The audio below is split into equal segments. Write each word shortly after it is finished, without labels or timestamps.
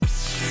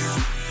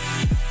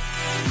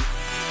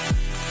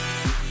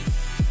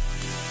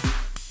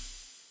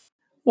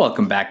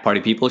Welcome back,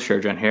 party people.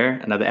 Sherjan here,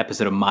 another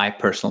episode of My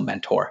Personal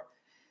Mentor.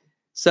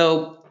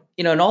 So,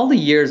 in all the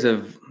years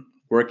of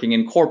working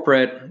in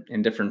corporate,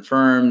 in different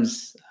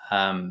firms,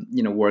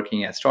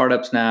 working at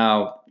startups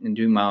now and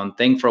doing my own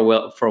thing for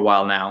a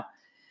while now,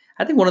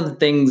 I think one of the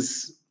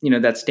things,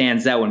 that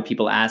stands out when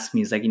people ask me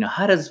is like,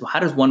 how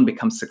does one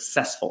become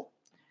successful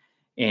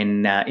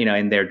in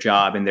their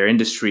job, in their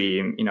industry,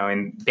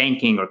 in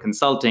banking or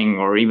consulting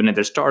or even in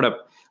their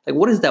startup? Like,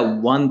 what is that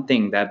one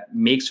thing that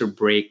makes or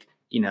break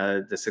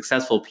the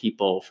successful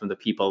people from the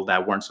people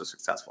that weren't so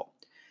successful?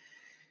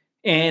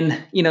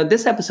 And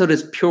this episode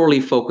is purely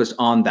focused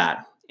on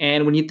that.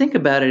 And when you think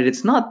about it,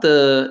 it's not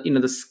the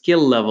skill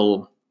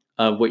level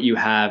of what you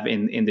have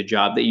in the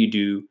job that you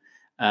do,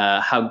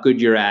 how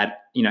good you're at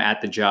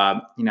the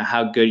job,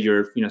 how good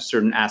your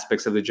certain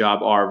aspects of the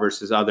job are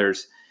versus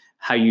others,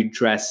 how you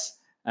dress,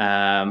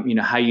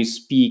 how you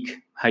speak,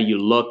 how you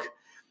look.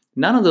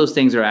 None of those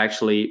things are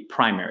actually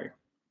primary.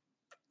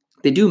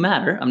 They do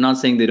matter. I'm not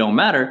saying they don't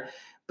matter,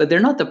 but they're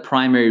not the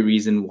primary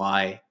reason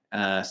why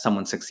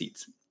someone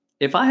succeeds.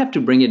 If I have to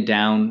bring it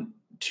down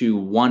to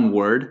one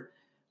word,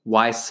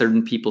 why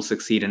certain people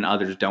succeed and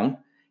others don't,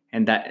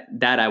 and that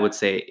I would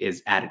say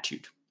is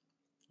attitude.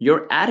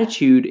 Your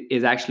attitude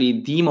is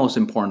actually the most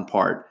important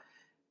part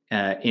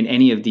in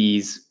any of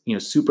these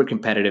super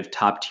competitive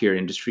top tier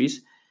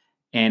industries,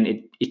 and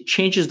it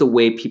changes the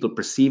way people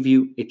perceive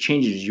you. It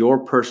changes your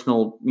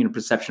personal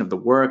perception of the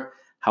work,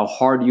 how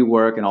hard you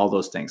work, and all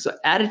those things. So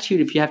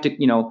attitude, if you have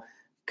to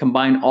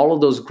combine all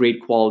of those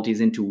great qualities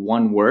into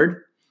one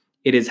word,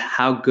 it is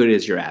how good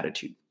is your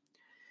attitude.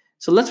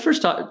 So let's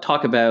first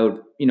talk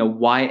about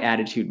why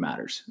attitude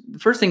matters. The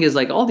first thing is,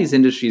 like, all these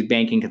industries,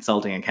 banking,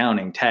 consulting,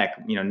 accounting,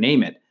 tech,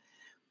 name it,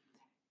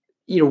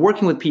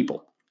 working with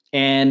people,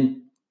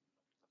 and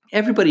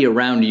everybody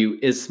around you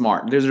is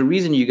smart. There's a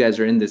reason you guys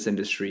are in this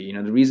industry.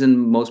 The reason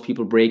most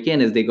people break in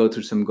is they go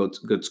through some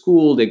good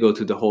school, they go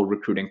through the whole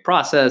recruiting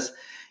process.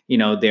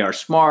 They are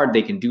smart,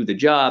 they can do the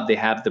job, they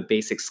have the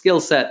basic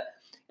skill set.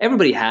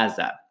 Everybody has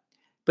that.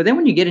 But then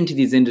when you get into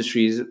these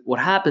industries, what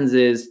happens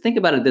is, think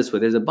about it this way.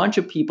 There's a bunch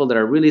of people that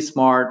are really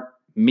smart,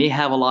 may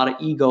have a lot of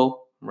ego,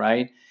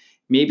 right?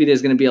 Maybe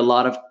there's going to be a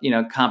lot of,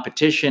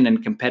 competition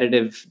and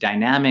competitive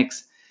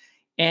dynamics.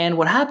 And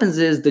what happens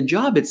is the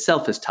job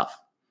itself is tough.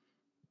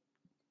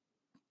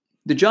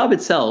 The job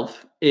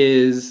itself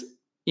is,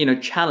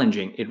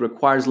 challenging. It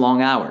requires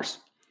long hours.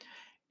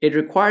 It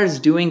requires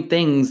doing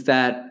things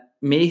that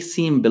may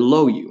seem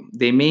below you.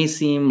 They may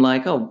seem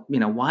like, oh,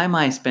 why am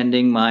I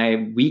spending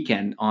my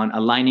weekend on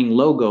aligning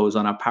logos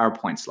on a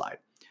PowerPoint slide?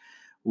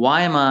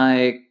 Why am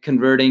I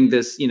converting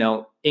this,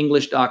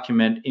 English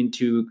document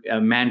into a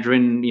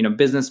Mandarin,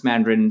 business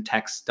Mandarin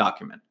text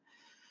document?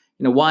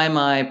 Why am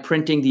I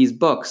printing these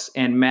books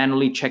and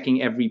manually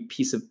checking every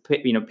piece of,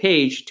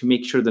 page to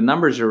make sure the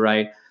numbers are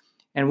right?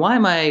 And why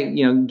am I,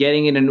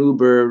 getting in an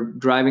Uber,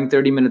 driving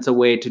 30 minutes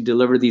away to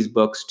deliver these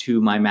books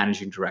to my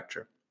managing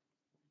director?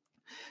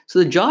 So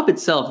the job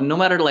itself, no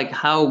matter like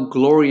how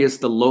glorious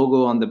the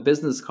logo on the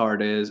business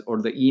card is, or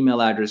the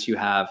email address you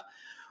have,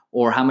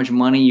 or how much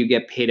money you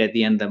get paid at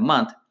the end of the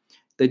month,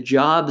 the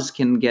jobs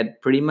can get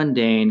pretty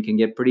mundane, can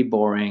get pretty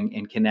boring,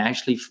 and can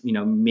actually,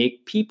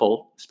 make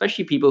people,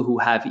 especially people who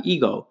have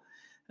ego,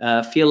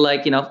 feel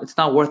like, it's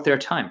not worth their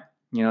time.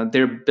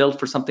 They're built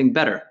for something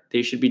better.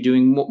 They should be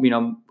doing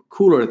more,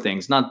 cooler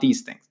things, not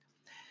these things.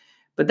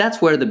 But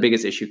that's where the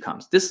biggest issue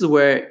comes. This is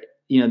where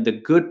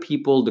the good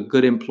people, the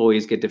good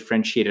employees get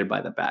differentiated by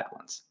the bad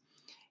ones.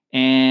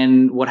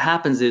 And what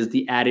happens is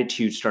the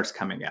attitude starts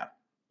coming out.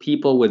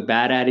 People with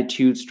bad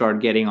attitudes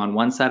start getting on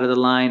one side of the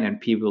line, and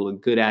people with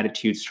good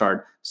attitudes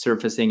start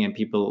surfacing, and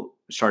people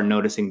start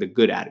noticing the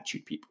good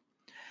attitude people.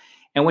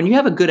 And when you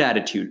have a good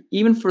attitude,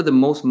 even for the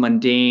most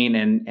mundane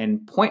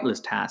and pointless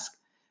task,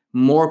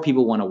 more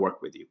people want to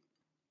work with you.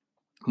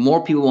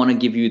 More people want to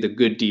give you the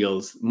good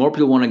deals. More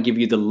people want to give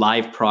you the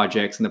live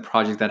projects and the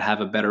projects that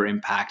have a better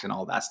impact and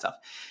all that stuff.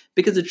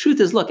 Because the truth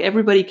is, look,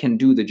 everybody can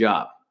do the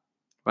job,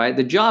 right?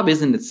 The job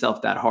isn't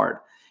itself that hard.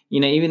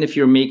 Even if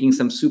you're making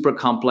some super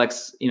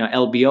complex,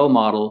 LBO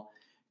model,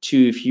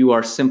 to if you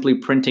are simply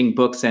printing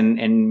books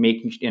and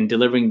making and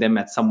delivering them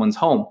at someone's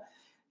home,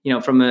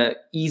 from a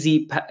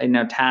easy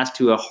task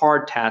to a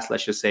hard task,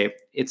 let's just say,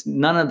 it's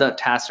none of the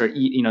tasks are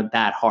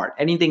that hard.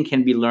 Anything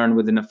can be learned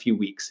within a few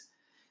weeks.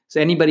 So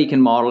anybody can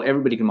model,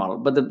 everybody can model.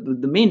 But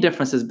the main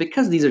difference is,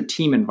 because these are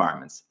team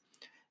environments,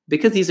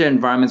 because these are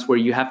environments where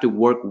you have to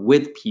work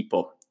with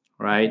people,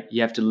 right?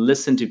 You have to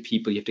listen to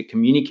people. You have to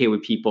communicate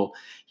with people.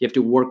 You have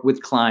to work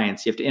with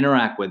clients. You have to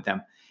interact with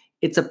them.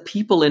 It's a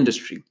people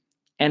industry.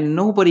 And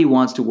nobody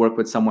wants to work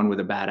with someone with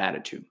a bad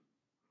attitude,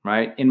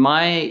 right? In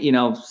my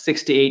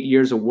 6 to 8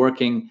 years of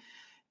working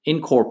in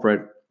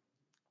corporate,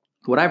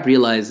 what I've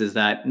realized is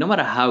that no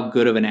matter how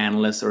good of an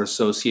analyst or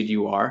associate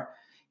you are,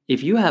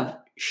 if you have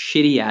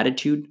shitty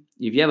attitude,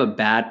 if you have a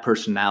bad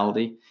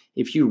personality,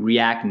 if you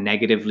react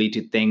negatively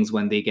to things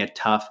when they get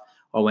tough,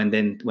 or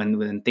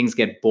when things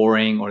get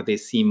boring or they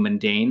seem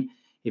mundane,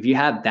 if you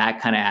have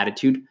that kind of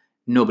attitude,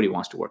 nobody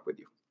wants to work with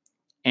you.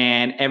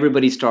 and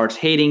everybody starts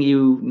hating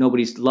you.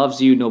 Nobody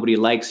loves you. Nobody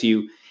likes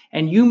you.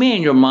 And you may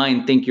in your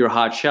mind think you're a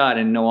hot shot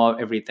and know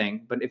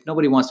everything. But if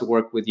nobody wants to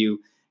work with you,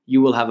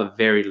 you will have a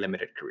very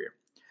limited career.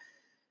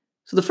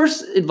 So the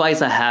first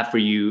advice I have for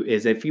you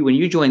is when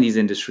you join these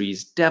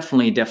industries,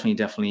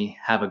 definitely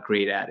have a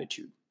great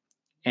attitude.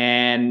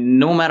 And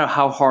no matter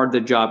how hard the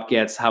job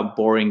gets, how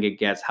boring it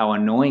gets, how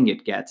annoying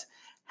it gets,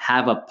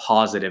 have a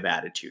positive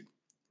attitude.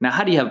 Now,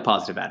 how do you have a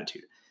positive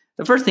attitude?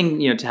 The first thing,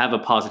 to have a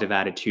positive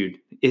attitude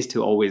is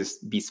to always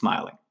be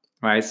smiling,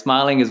 right?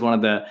 Smiling is one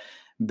of the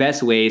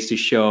best ways to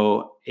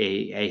show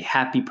a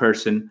happy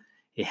person,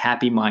 a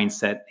happy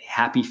mindset, a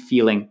happy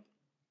feeling.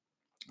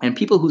 And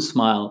people who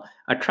smile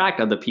attract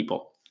other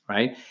people,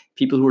 right?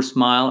 People who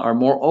smile are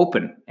more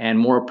open and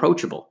more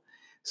approachable.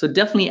 So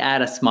definitely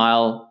add a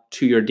smile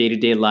to your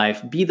day-to-day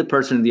life. Be the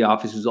person in the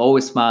office who's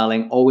always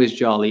smiling, always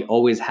jolly,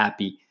 always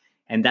happy.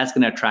 And that's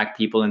going to attract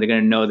people, and they're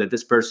going to know that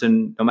this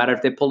person, no matter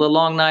if they pulled a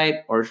long night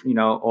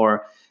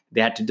or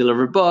they had to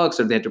deliver books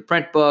or they had to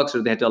print books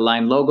or they had to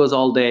align logos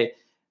all day,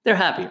 they're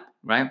happy,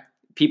 right?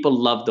 People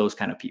love those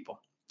kind of people.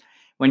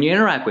 When you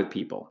interact with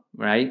people,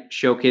 right,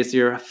 showcase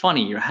you're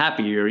funny, you're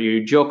happy,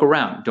 you joke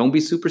around. Don't be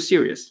super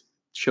serious.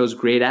 It shows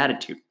great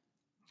attitude,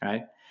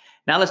 right?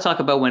 Now let's talk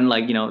about when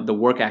the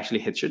work actually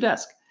hits your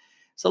desk.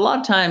 So a lot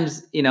of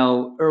times,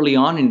 early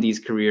on in these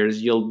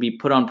careers, you'll be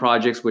put on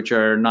projects which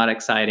are not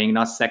exciting,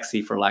 not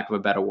sexy, for lack of a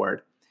better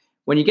word.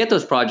 When you get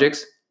those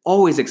projects,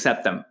 always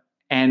accept them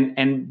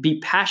and be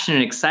passionate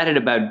and excited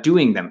about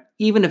doing them,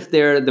 even if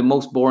they're the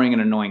most boring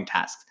and annoying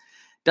tasks.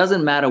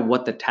 Doesn't matter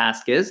what the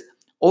task is.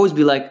 Always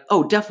be like,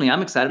 oh, definitely,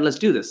 I'm excited. Let's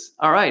do this.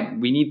 All right,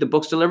 we need the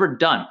books delivered.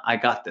 Done. I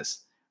got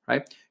this,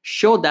 right?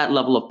 Show that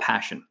level of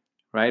passion,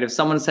 right? If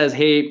someone says,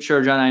 hey,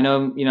 sure, John, I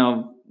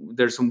know,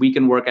 there's some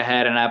weekend work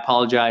ahead and I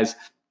apologize.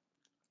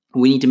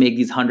 We need to make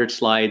these 100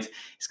 slides.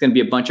 It's going to be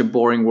a bunch of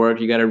boring work.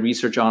 You got to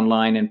research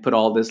online and put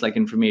all this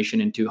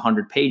information into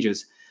 100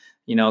 pages.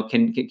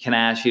 Can I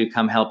ask you to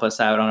come help us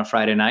out on a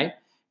Friday night?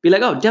 Be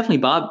like, oh, definitely,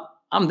 Bob.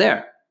 I'm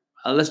there.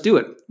 Let's do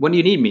it. When do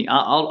you need me?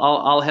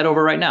 I'll head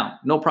over right now.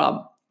 No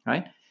problem.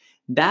 Right?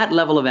 That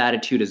level of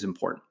attitude is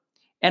important.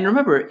 And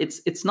remember,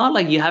 it's not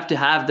like you have to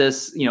have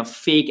this,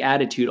 fake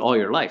attitude all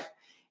your life.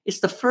 It's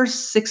the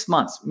first 6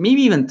 months,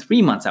 maybe even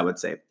 3 months, I would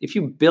say. If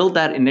you build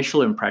that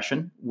initial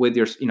impression with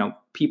your,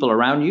 people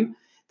around you,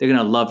 they're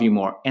going to love you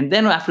more. And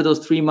then after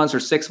those 3 months or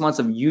 6 months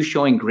of you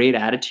showing great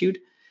attitude,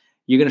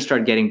 you're going to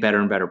start getting better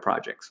and better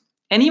projects.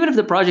 And even if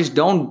the projects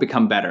don't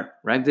become better,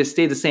 right? They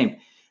stay the same.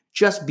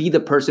 Just be the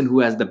person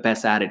who has the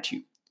best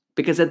attitude.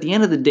 Because at the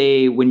end of the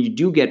day, when you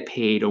do get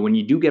paid or when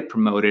you do get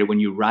promoted, when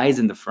you rise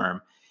in the firm,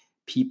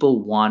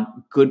 people want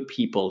good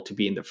people to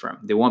be in the firm.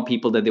 They want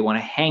people that they want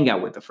to hang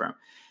out with the firm,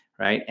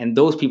 right? And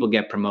those people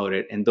get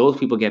promoted and those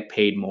people get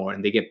paid more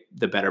and they get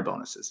the better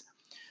bonuses.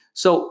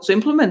 So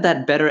implement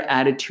that better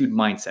attitude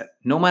mindset.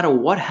 No matter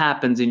what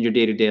happens in your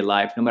day-to-day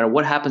life, no matter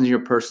what happens in your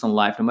personal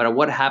life, no matter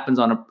what happens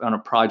on a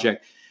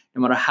project,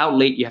 no matter how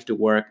late you have to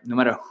work, no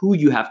matter who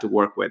you have to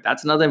work with.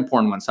 That's another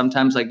important one.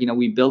 Sometimes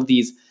we build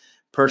these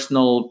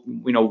personal,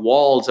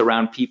 walls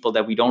around people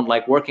that we don't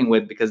like working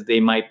with because they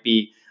might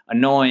be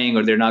annoying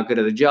or they're not good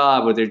at the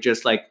job or they're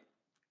just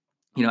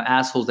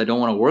assholes that don't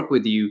want to work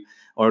with you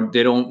or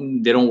they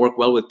don't work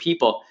well with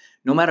people.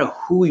 No matter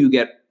who you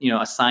get,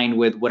 assigned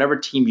with, whatever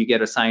team you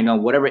get assigned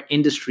on, whatever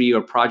industry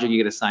or project you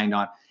get assigned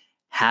on,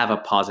 have a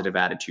positive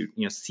attitude.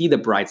 See the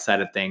bright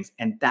side of things,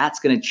 and that's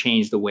going to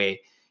change the way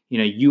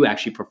you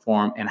actually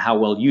perform and how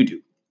well you do.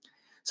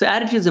 So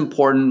attitude is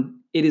important.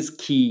 It is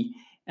key.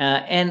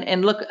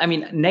 And look,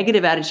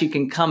 negative attitude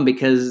can come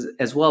because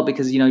it's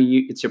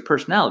your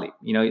personality.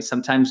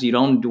 Sometimes you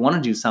don't want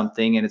to do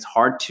something, and it's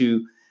hard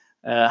to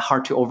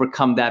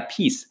overcome that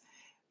piece.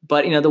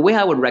 But the way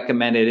I would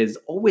recommend it is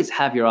always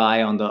have your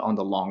eye on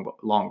the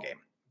long game.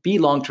 Be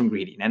long-term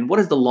greedy. And what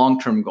is the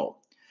long-term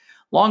goal?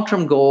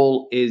 Long-term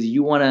goal is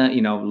you want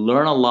to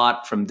learn a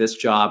lot from this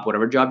job,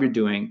 whatever job you're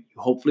doing.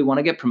 You hopefully want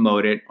to get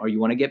promoted or you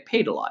want to get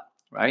paid a lot,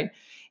 right?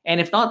 And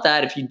if not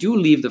that, if you do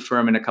leave the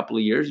firm in a couple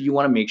of years, you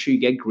want to make sure you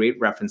get great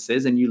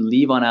references and you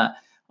leave on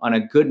a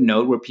good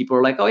note where people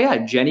are like, oh yeah,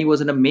 Jenny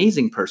was an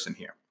amazing person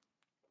here,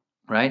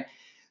 right?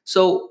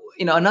 So,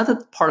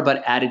 another part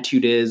about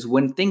attitude is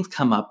when things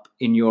come up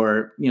in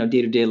your,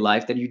 day-to-day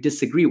life that you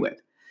disagree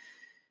with,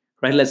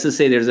 right? Let's just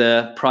say there's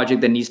a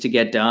project that needs to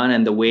get done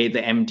and the way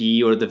the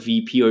MD or the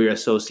VP or your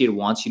associate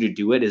wants you to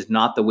do it is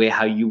not the way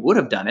how you would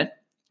have done it,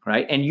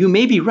 right? And you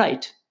may be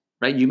right?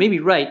 You may be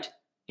right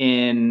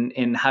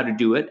in how to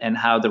do it and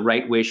how the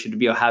right way should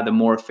be or how the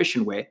more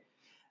efficient way.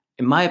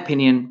 In my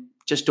opinion,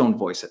 just don't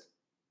voice it,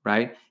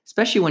 right?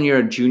 Especially when you're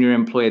a junior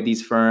employee at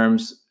these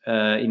firms,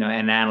 an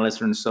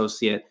analyst or an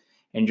associate,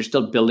 and you're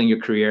still building your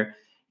career.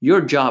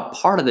 Your job,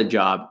 part of the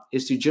job,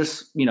 is to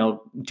just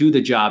do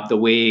the job the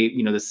way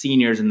the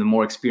seniors and the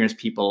more experienced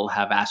people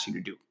have asked you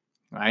to do,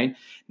 right?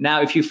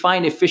 Now, if you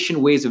find efficient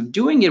ways of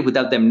doing it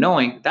without them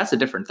knowing, that's a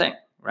different thing,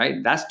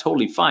 right? That's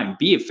totally fine.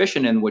 Be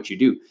efficient in what you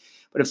do.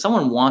 But if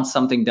someone wants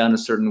something done a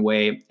certain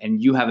way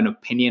and you have an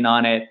opinion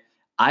on it,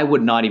 I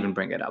would not even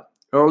bring it up.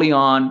 early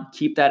on,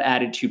 keep that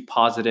attitude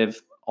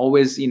positive.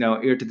 Always,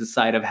 err to the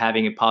side of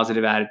having a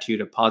positive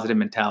attitude, a positive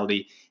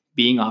mentality,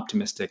 being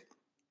optimistic.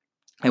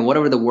 And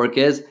whatever the work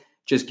is,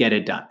 just get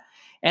it done.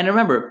 And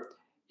remember,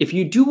 if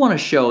you do want to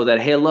show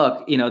that, hey,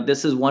 look,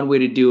 this is one way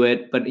to do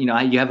it, but you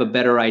have a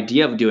better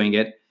idea of doing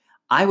it,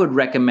 I would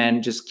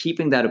recommend just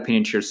keeping that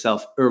opinion to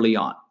yourself early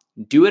on.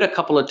 Do it a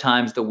couple of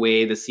times the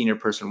way the senior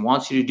person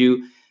wants you to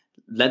do.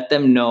 Let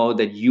them know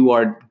that you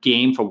are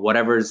game for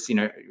whatever's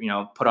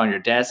put on your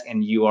desk,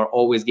 and you are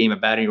always game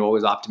about it. You're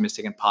always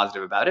optimistic and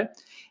positive about it.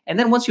 And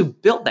then once you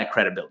build that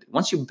credibility,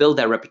 once you build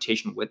that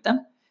reputation with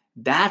them,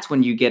 that's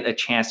when you get a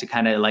chance to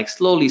kind of like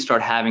slowly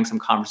start having some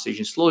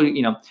conversations,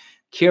 slowly,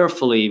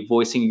 carefully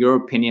voicing your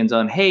opinions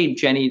on, hey,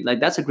 Jenny, like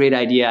that's a great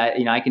idea.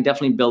 I can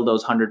definitely build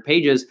those 100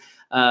 pages.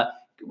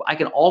 I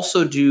can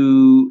also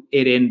do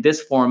it in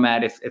this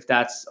format if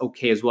that's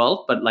okay as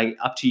well, but like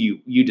up to you,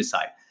 you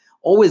decide.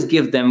 Always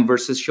give them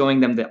versus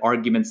showing them the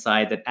argument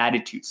side, that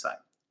attitude side.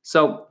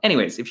 So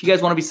anyways, if you guys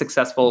want to be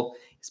successful,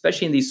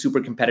 especially in these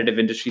super competitive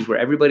industries where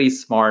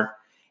everybody's smart,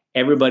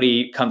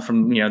 everybody comes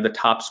from, the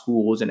top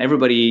schools, and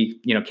everybody,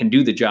 can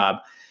do the job,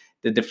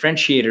 the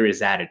differentiator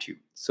is attitude.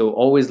 So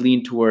always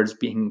lean towards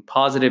being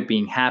positive,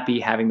 being happy,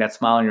 having that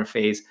smile on your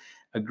face,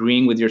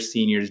 agreeing with your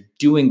seniors,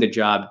 doing the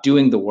job,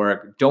 doing the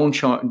work. Don't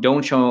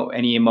show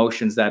any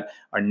emotions that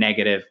are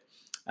negative.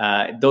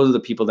 Those are the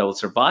people that will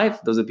survive.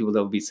 Those are the people that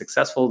will be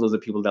successful. Those are the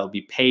people that will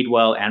be paid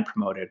well and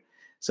promoted.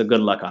 So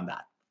good luck on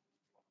that.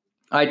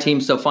 All right,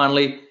 team. So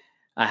finally,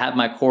 I have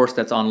my course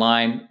that's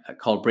online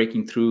called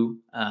Breaking Through,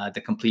 the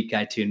complete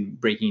guide to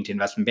breaking into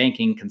investment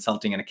banking,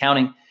 consulting, and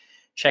accounting.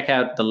 Check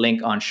out the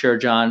link on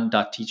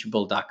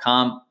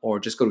surejohn.teachable.com, or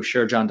just go to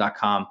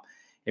surejohn.com.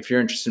 If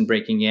you're interested in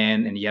breaking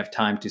in and you have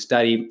time to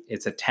study,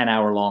 it's a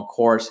 10-hour long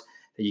course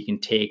that you can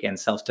take and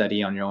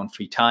self-study on your own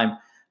free time.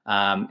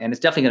 And it's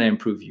definitely going to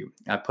improve you.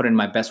 I put in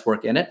my best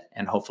work in it,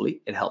 and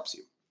hopefully it helps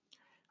you.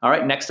 All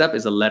right, next up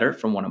is a letter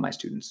from one of my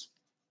students.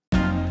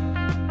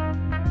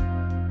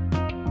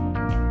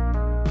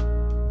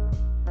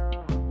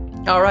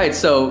 All right,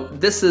 so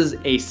this is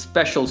a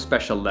special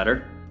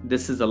letter.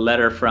 This is a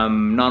letter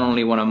from not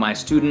only one of my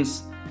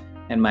students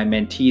and my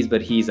mentees,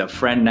 but he's a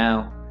friend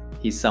now.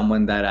 He's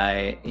someone that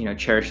I,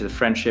 cherish the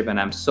friendship, and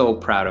I'm so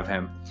proud of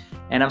him.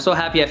 And I'm so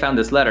happy I found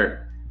this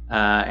letter.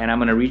 And I'm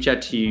going to reach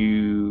out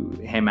to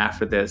him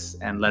after this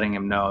and letting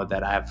him know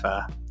that I've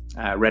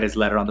read his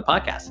letter on the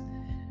podcast.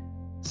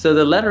 So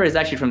the letter is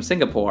actually from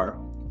Singapore,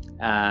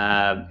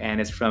 and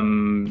it's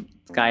from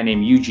a guy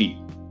named Yuji.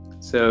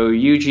 So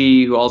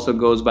Yuji, who also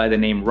goes by the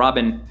name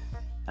Robin,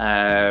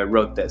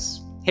 wrote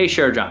this. Hey,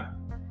 Sherjan,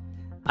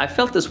 I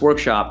felt this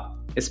workshop,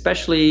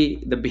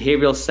 especially the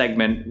behavioral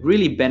segment,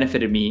 really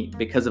benefited me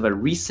because of a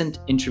recent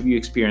interview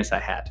experience I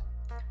had.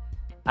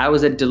 I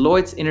was at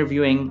Deloitte's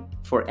interviewing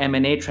for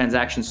M&A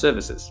transaction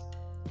services,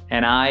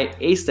 and I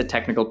aced the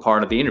technical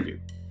part of the interview.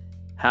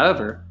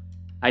 However,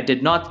 I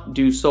did not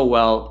do so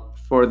well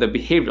for the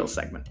behavioral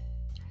segment.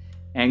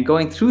 And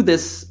going through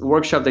this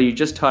workshop that you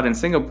just taught in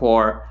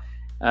Singapore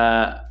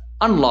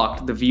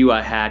unlocked the view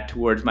I had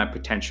towards my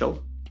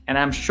potential, and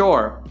I'm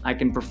sure I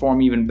can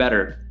perform even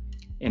better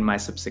in my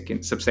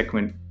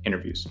subsequent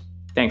interviews.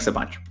 Thanks a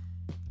bunch.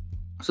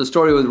 So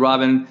story with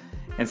Robin,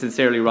 and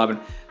sincerely, Robin.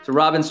 So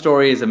Robin's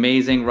story is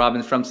amazing.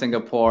 Robin's from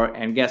Singapore,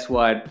 and guess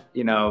what?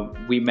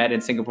 We met in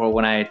Singapore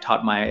when I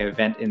taught my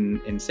event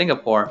in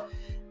Singapore,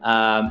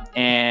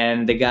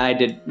 and the guy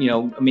did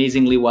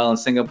amazingly well in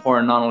Singapore.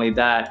 And not only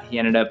that, he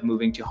ended up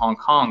moving to Hong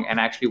Kong and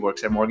actually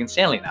works at Morgan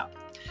Stanley now.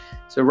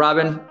 So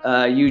Robin,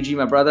 Yuji,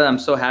 my brother, I'm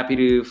so happy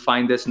to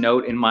find this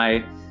note in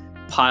my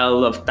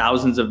pile of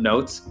thousands of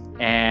notes,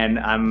 and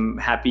I'm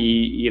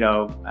happy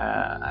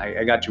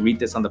I got to read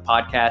this on the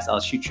podcast. I'll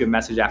shoot you a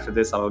message after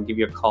this. I'll give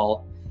you a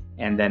call.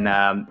 And then,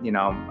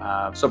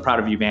 so proud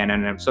of you, man.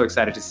 And I'm so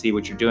excited to see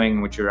what you're doing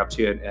and what you're up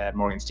to at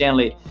Morgan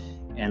Stanley.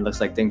 And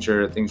looks like things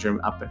are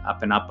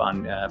up and up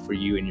on for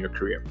you in your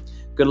career.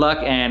 Good luck,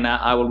 and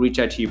I will reach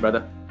out to you,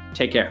 brother.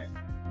 Take care.